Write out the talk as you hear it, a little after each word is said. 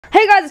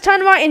Hey guys, it's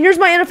Dynamite, and here's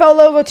my NFL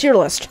logo tier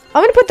list.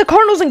 I'm gonna put the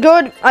Cardinals in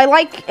good. I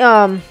like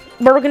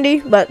Burgundy,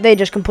 but they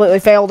just completely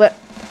failed it.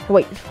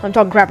 Wait, I'm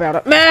talking crap about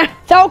it. Meh.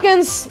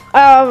 Falcons,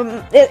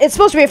 it's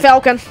supposed to be a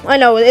Falcon. I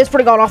know, it's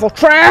pretty god-awful.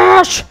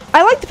 Trash!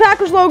 I like the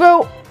Packers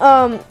logo.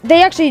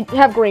 They actually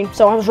have green,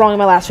 so I was wrong in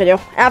my last video.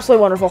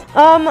 Absolutely wonderful.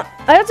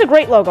 That's a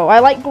great logo.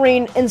 I like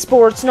green in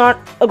sports. Not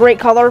a great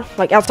color,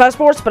 like outside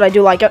sports, but I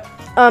do like it.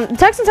 The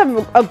Texans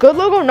have a good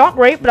logo, not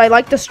great, but I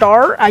like the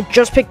star. I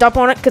just picked up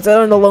on it because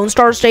they're in the Lone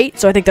Star State,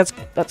 so I think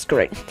that's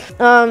great.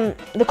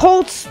 The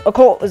Colts, a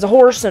colt is a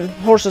horse, and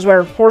horses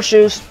wear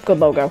horseshoes. Good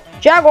logo.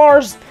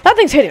 Jaguars, that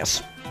thing's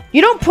hideous.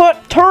 You don't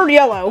put turd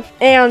yellow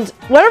and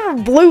whatever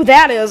blue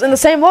that is in the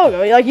same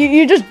logo. Like,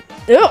 you just,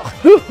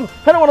 ugh.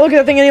 I don't want to look at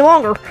that thing any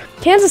longer.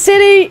 Kansas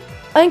City,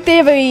 I think they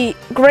have a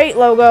great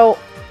logo,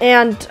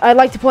 and I'd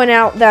like to point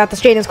out that the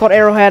stadium's called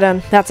Arrowhead,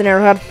 and that's an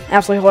arrowhead.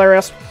 Absolutely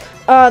hilarious.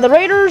 The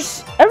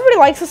Raiders, everybody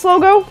likes this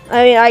logo.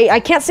 I mean, I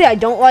can't say I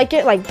don't like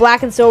it. Like,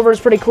 black and silver is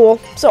pretty cool.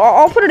 So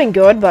I'll put it in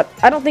good, but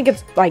I don't think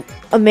it's, like,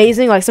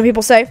 amazing like some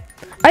people say.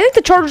 I think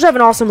the Chargers have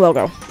an awesome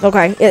logo.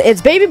 Okay,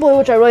 it's baby blue,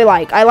 which I really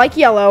like. I like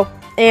yellow,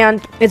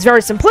 and it's very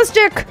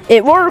simplistic.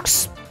 It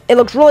works. It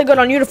looks really good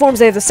on uniforms.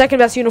 They have the second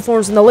best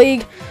uniforms in the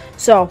league.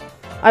 So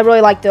I really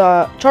like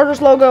the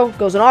Chargers logo.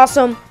 Goes in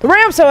awesome. The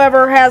Rams,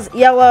 however, has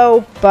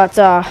yellow, but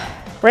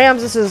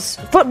Rams, this is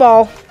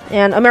football.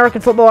 And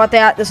American football at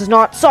that. This is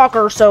not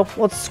soccer, so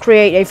let's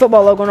create a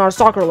football logo, not a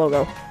soccer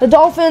logo. The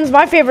Dolphins,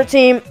 my favorite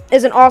team,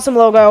 is an awesome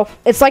logo.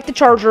 It's like the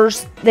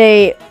Chargers.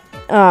 They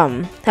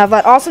have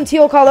that awesome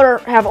teal color,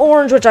 have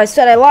orange, which I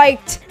said I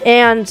liked,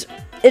 and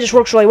it just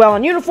works really well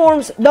in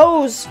uniforms.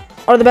 Those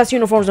are the best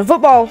uniforms in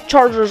football.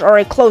 Chargers are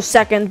a close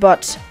second,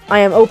 but I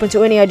am open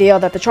to any idea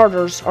that the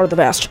Chargers are the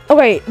best.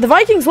 Okay, the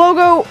Vikings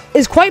logo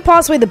is quite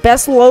possibly the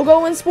best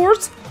logo in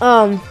sports.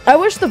 I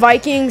wish the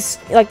Vikings,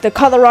 like the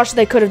color rush,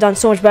 they could have done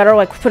so much better,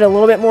 like put a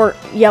little bit more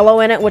yellow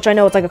in it, which I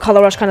know it's like a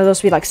color rush kind of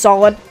supposed to be like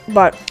solid,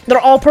 but they're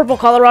all purple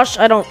color rush.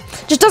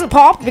 Just doesn't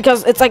pop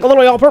because it's like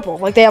literally all purple.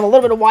 Like they have a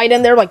little bit of white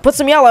in there, like put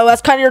some yellow,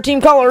 that's kind of your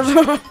team colors.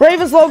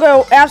 Ravens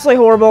logo, absolutely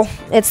horrible.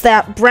 It's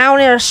that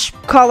brownish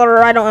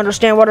color, I don't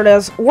understand what it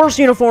is. Worst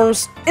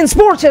uniforms in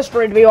sports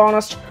history, to be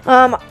honest.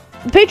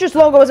 The Patriots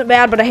logo isn't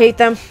bad, but I hate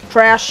them.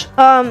 Trash.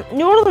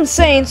 New Orleans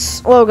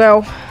Saints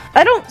logo.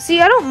 I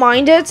don't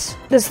mind it.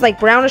 This like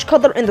brownish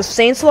color in the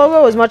Saints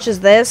logo as much as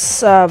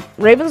this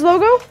Ravens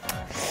logo.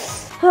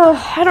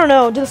 I don't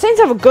know. Do the Saints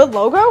have a good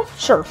logo?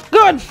 Sure.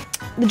 Good.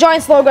 The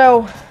Giants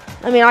logo.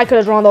 I mean, I could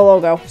have drawn the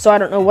logo, so I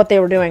don't know what they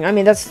were doing. I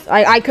mean,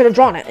 I could have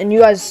drawn it, and you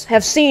guys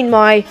have seen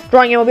my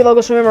drawing MLB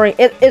logos from memory.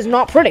 It is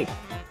not pretty.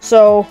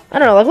 So, I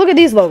don't know, like, look at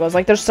these logos.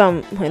 Like, there's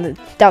some, the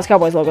Dallas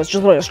Cowboys logo is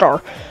just literally a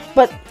star.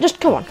 But, just,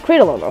 come on, create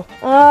a logo.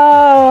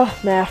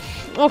 Nah.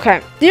 Okay.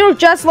 The New York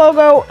Jets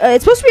logo,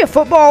 it's supposed to be a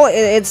football.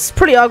 It's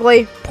pretty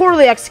ugly,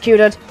 poorly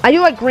executed. I do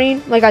like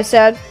green, like I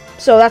said,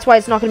 so that's why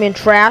it's not going to be in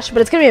trash.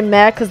 But it's going to be in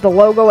meh, because the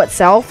logo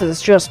itself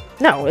is just,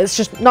 no, it's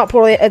just not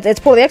poorly, it's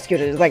poorly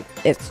executed. It's like,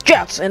 it's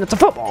Jets, and it's a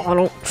football.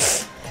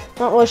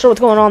 Not really sure what's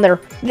going on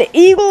there. The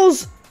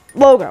Eagles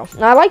logo.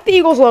 Now, I like the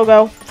Eagles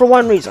logo for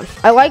one reason.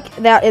 I like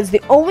that it's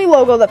the only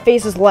logo that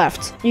faces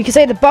left. You can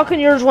say the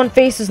Buccaneers one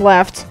faces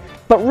left,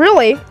 but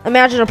really,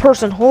 imagine a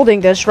person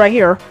holding this right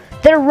here.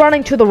 They're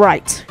running to the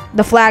right.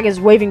 The flag is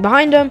waving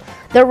behind them.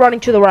 They're running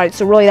to the right,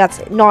 so really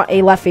that's not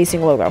a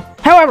left-facing logo.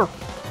 However,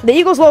 the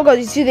Eagles logo,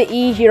 you see the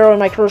E here on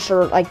my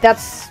cursor, like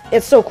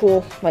it's so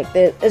cool. Like,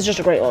 it's just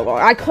a great logo.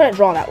 I couldn't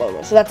draw that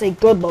logo, so that's a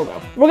good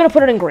logo. We're gonna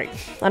put it in great.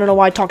 I don't know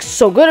why I talked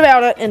so good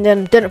about it and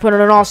then didn't put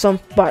it in awesome,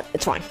 but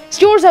it's fine.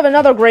 Steelers have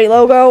another great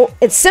logo.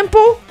 It's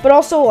simple, but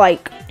also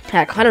like,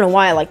 heck, I don't know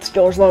why I like the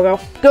Steelers logo.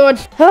 Good.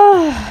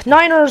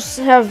 Niners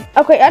have,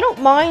 okay, I don't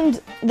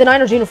mind the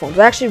Niners uniforms.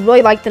 I actually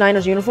really like the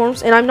Niners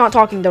uniforms, and I'm not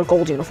talking their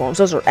gold uniforms.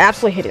 Those are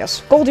absolutely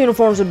hideous. Gold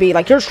uniforms would be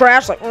like, here's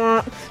trash, like,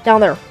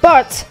 down there.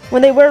 But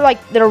when they wear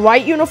like their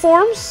white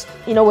uniforms,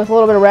 you know, with a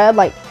little bit of red,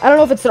 like, I don't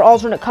know if it's their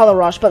alternate color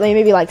rush, but they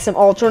may be like some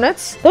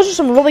alternates. Those are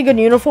some really good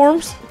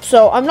uniforms.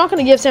 So I'm not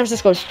going to give San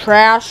Francisco's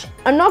trash.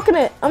 I'm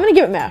going to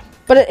give it meh.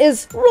 But it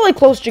is really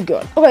close to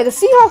good. Okay, the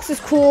Seahawks is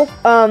cool.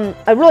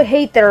 I really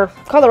hate their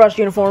color rush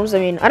uniforms. I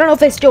mean, I don't know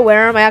if they still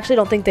wear them. I actually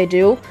don't think they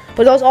do.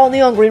 But those all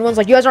neon green ones,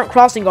 like, you guys aren't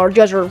crossing guards.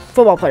 You guys are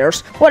football players.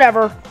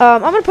 Whatever.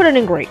 I'm going to put it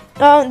in great.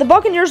 The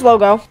Buccaneers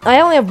logo,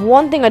 I only have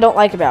one thing I don't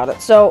like about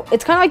it. So,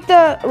 it's kind of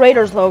like the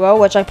Raiders logo,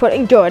 which I put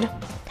in good.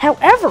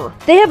 However,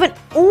 they have an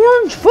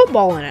orange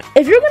football in it.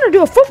 If you're going to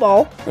do a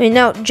football, I mean,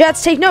 now,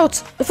 Jets, take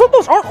notes. The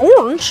footballs aren't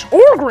orange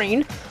or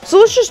green. So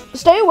let's just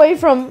stay away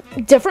from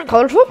different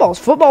colored footballs.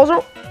 Footballs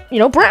are, you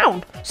know,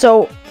 brown.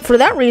 So for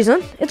that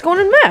reason, it's going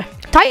in meh.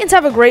 Titans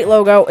have a great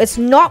logo. It's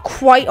not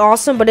quite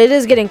awesome, but it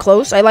is getting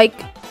close. I like,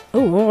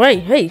 oh,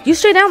 hey, you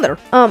stay down there.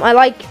 I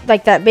like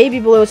that baby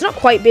blue. It's not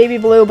quite baby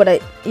blue,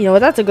 but you know,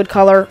 that's a good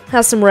color.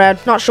 Has some red.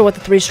 Not sure what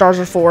the 3 stars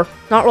are for.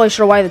 Not really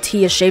sure why the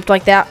T is shaped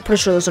like that.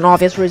 Pretty sure there's an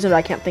obvious reason, but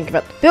I can't think of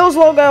it. Bills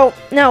logo.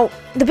 Now,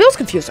 the Bills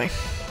confuse me.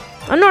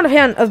 I'm not a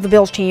fan of the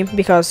Bills team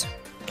because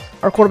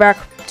our quarterback,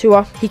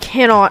 Tua, he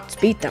cannot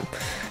beat them.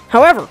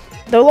 However,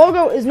 Their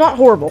logo is not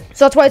horrible,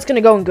 so that's why it's going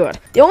to go in good.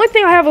 The only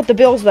thing I have with the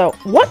Bills, though,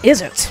 what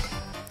is it?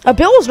 A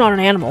bill is not an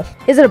animal.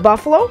 Is it a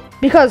buffalo?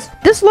 Because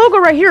this logo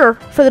right here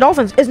for the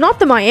Dolphins is not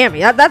the Miami.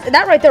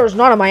 That right there is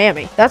not a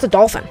Miami. That's a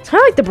dolphin. It's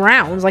kind of like the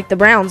Browns. Like the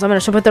Browns, I'm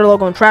going to put their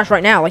logo in trash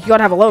right now. Like, you got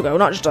to have a logo,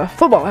 not just a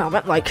football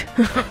helmet. Like,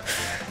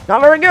 not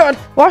very good.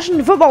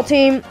 Washington football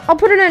team, I'll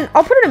put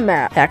it in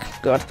matte.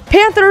 Heck, good.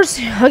 Panthers,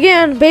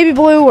 again, baby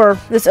blue or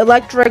this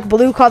electric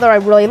blue color I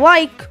really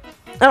like.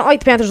 I don't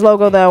like the Panthers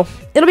logo, though.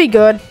 It'll be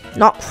good.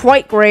 Not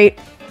quite great.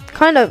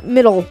 Kind of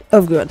middle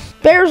of good.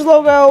 Bears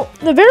logo.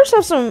 The Bears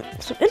have some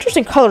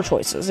interesting color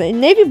choices.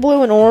 Navy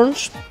blue and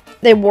orange,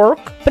 they work,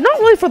 but not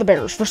really for the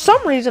Bears. For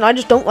some reason, I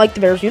just don't like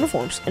the Bears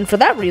uniforms. And for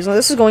that reason,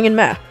 this is going in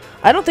meh.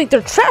 I don't think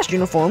they're trash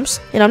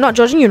uniforms. And I'm not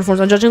judging uniforms,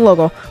 I'm judging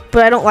logo.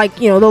 But I don't like,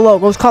 the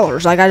logo's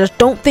colors. Like, I just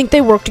don't think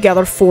they work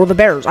together for the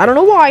Bears. I don't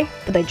know why,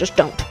 but they just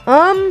don't.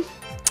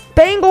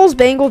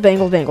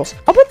 Bengals.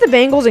 I'll put the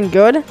Bengals in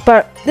good,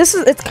 but it's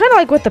kind of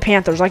like with the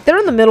Panthers. Like, they're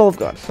in the middle of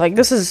good. Like,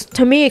 this is,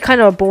 to me,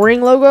 kind of a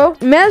boring logo.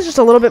 Meh's just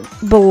a little bit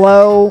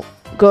below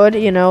good,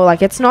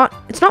 like, it's not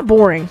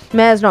boring.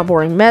 Meh's not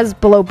boring. Meh's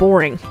below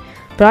boring.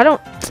 But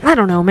I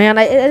don't know, man.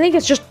 I think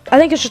it's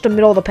just a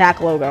middle of the pack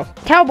logo.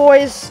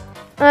 Cowboys,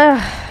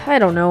 I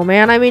don't know,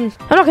 man. I mean,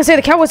 I'm not gonna say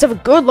the Cowboys have a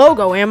good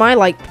logo, am I?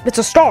 Like, it's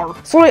a star.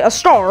 It's only a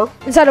star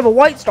inside of a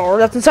white star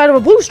that's inside of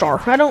a blue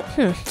star.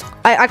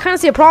 I kind of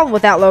see a problem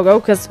with that logo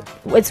because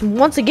it's,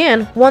 once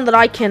again, one that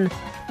I can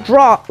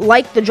draw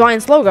like the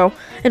Giants logo.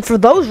 And for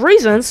those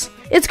reasons,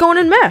 it's going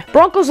in meh.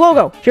 Broncos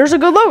logo. Here's a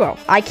good logo.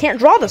 I can't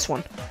draw this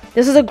one.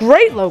 This is a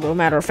great logo,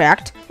 matter of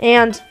fact.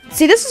 And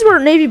see, this is where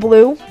navy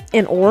blue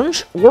and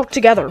orange work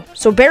together.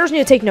 So Bears need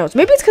to take notes.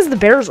 Maybe it's because the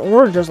Bears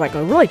orange is like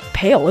a really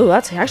pale. Ooh,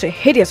 that's actually a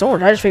hideous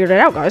orange. I just figured it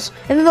out, guys.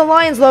 And then the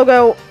Lions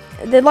logo.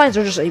 The Lions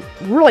are just a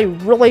really,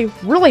 really,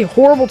 really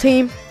horrible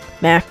team.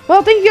 Meh.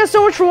 Well, thank you guys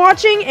so much for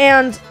watching,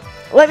 and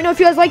let me know if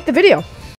you guys liked the video.